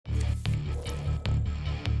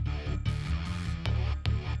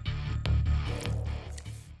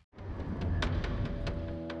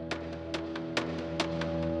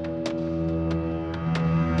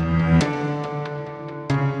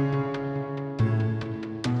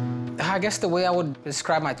I guess the way I would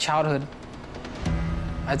describe my childhood,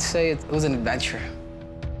 I'd say it was an adventure.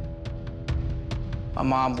 My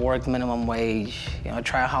mom worked minimum wage,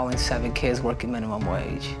 try hauling 7 kids working minimum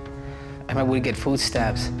wage. I remember we'd get food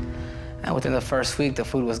stamps, and within the first week, the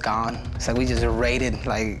food was gone. It's like we just raided,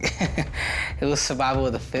 like, it was survival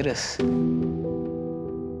of the fittest.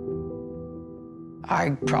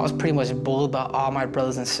 I was pretty much bullied by all my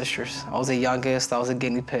brothers and sisters. I was the youngest, I was a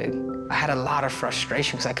guinea pig. I had a lot of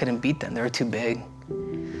frustration because I couldn't beat them, they were too big.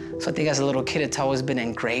 So I think as a little kid, it's always been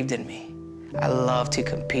engraved in me. I love to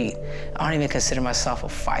compete. I don't even consider myself a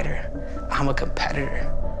fighter. I'm a competitor.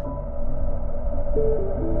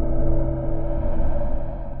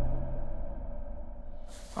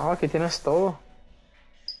 Oh, aquí tienes todo.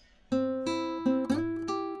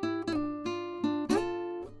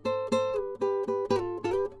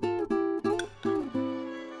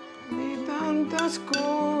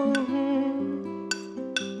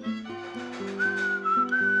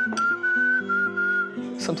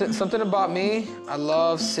 Something about me, I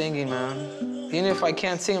love singing, man. Even if I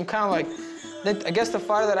can't sing, I'm kind of like, I guess the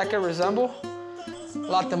fighter that I could resemble a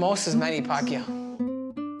lot the most is Manny Pacquiao.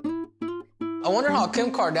 I wonder how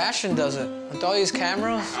Kim Kardashian does it with all these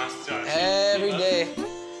cameras. Every day,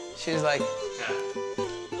 she's like.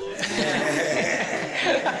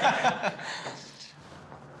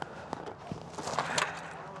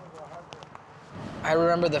 I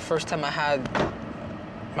remember the first time I had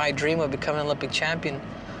my dream of becoming an Olympic champion.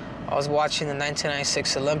 I was watching the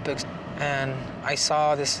 1996 Olympics, and I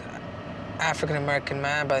saw this African-American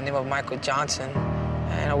man by the name of Michael Johnson.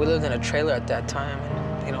 And we lived in a trailer at that time,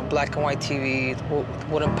 and black and white TV,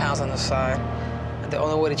 wooden pounds on the side. And the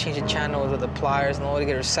only way to change the channel was with the pliers, and the only way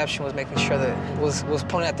to get reception was making sure that it was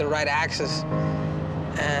pointing at the right axis.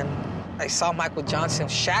 And I saw Michael Johnson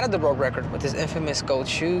shatter the world record with his infamous gold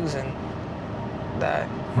shoes, and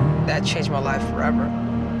that changed my life forever.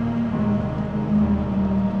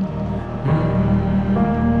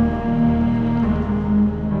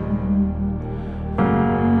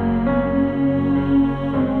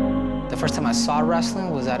 The first time I saw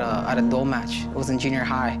wrestling was at a duel match. It was in junior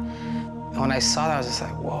high. And when I saw that, I was just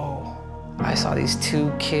like, whoa. I saw these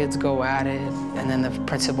 2 kids go at it, and then the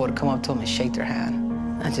principal would come up to them and shake their hand.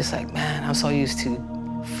 And I'm just like, man, I'm so used to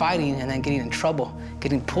fighting and then getting in trouble,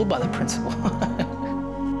 getting pulled by the principal.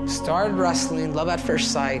 Started wrestling, love at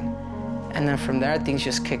first sight, and then from there, things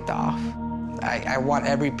just kicked off. I won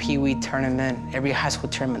every Pee Wee tournament, every high school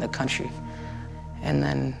tournament in the country. And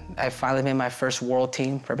then I finally made my first world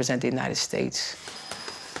team, represent the United States.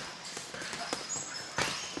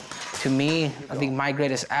 To me, I think my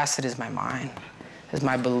greatest asset is my mind, is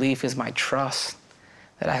my belief, is my trust.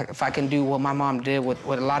 That if I can do what my mom did, what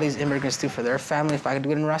a lot of these immigrants do for their family, if I could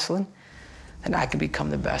do it in wrestling, then I could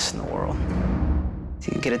become the best in the world.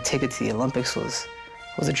 To get a ticket to the Olympics was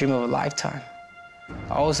a dream of a lifetime.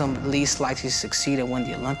 I always at least like to succeed and win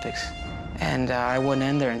the Olympics. And I went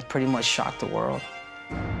in there and pretty much shocked the world.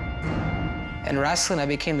 In wrestling, I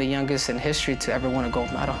became the youngest in history to ever win a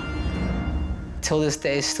gold medal. Till this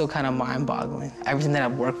day, it's still kind of mind-boggling. Everything that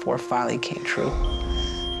I've worked for finally came true.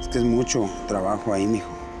 Es que es mucho trabajo ahí,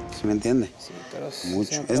 mijo. ¿Sí me entiende? Sí, pero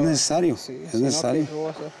mucho. Es necesario. Sí, es necesario.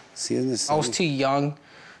 Sí, es necesario. I was too young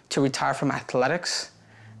to retire from athletics,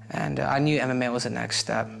 and I knew MMA was the next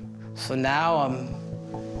step. So now I'm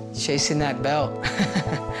chasing that belt.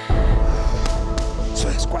 Eso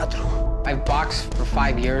es 4. I've boxed for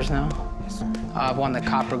 5 years now. I've won the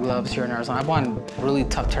Copper Gloves here in Arizona. I've won really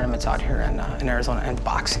tough tournaments out here in Arizona in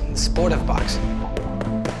boxing, the sport of boxing.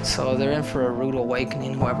 So they're in for a rude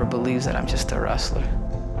awakening, whoever believes that I'm just a wrestler.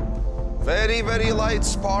 Very, very light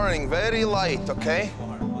sparring, very light, okay?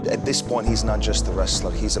 At this point, he's not just a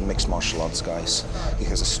wrestler, he's a mixed martial arts guy. He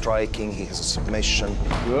has a striking, he has a submission.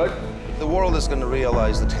 Good. The world is gonna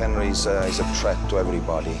realize that Henry is a threat to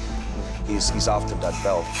everybody. He's after that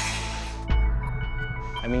belt.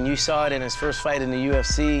 I mean, you saw it in his first fight in the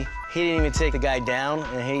UFC. He didn't even take the guy down,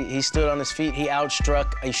 and he stood on his feet. He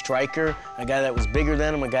outstruck a striker, a guy that was bigger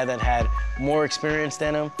than him, a guy that had more experience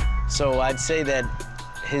than him. So I'd say that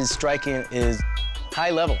his striking is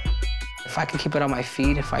high level. If I can keep it on my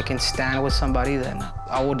feet, if I can stand with somebody, then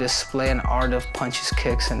I will display an art of punches,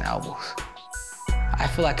 kicks, and elbows. I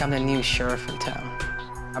feel like I'm the new sheriff in town.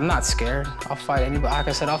 I'm not scared. I'll fight anybody. Like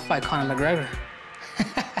I said, I'll fight Conor McGregor.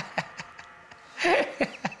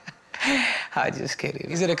 I'm just kidding.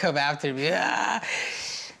 He's gonna come after me. Ah.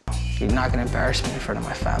 You're not gonna embarrass me in front of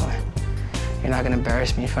my family. You're not gonna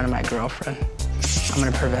embarrass me in front of my girlfriend. I'm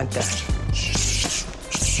gonna prevent that.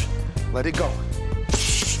 Let it go.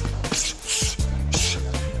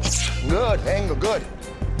 Good, angle, good.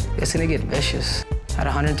 It's gonna get vicious. At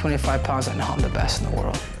 125 pounds, I know I'm the best in the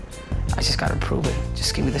world. I just gotta prove it.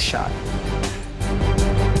 Just give me the shot.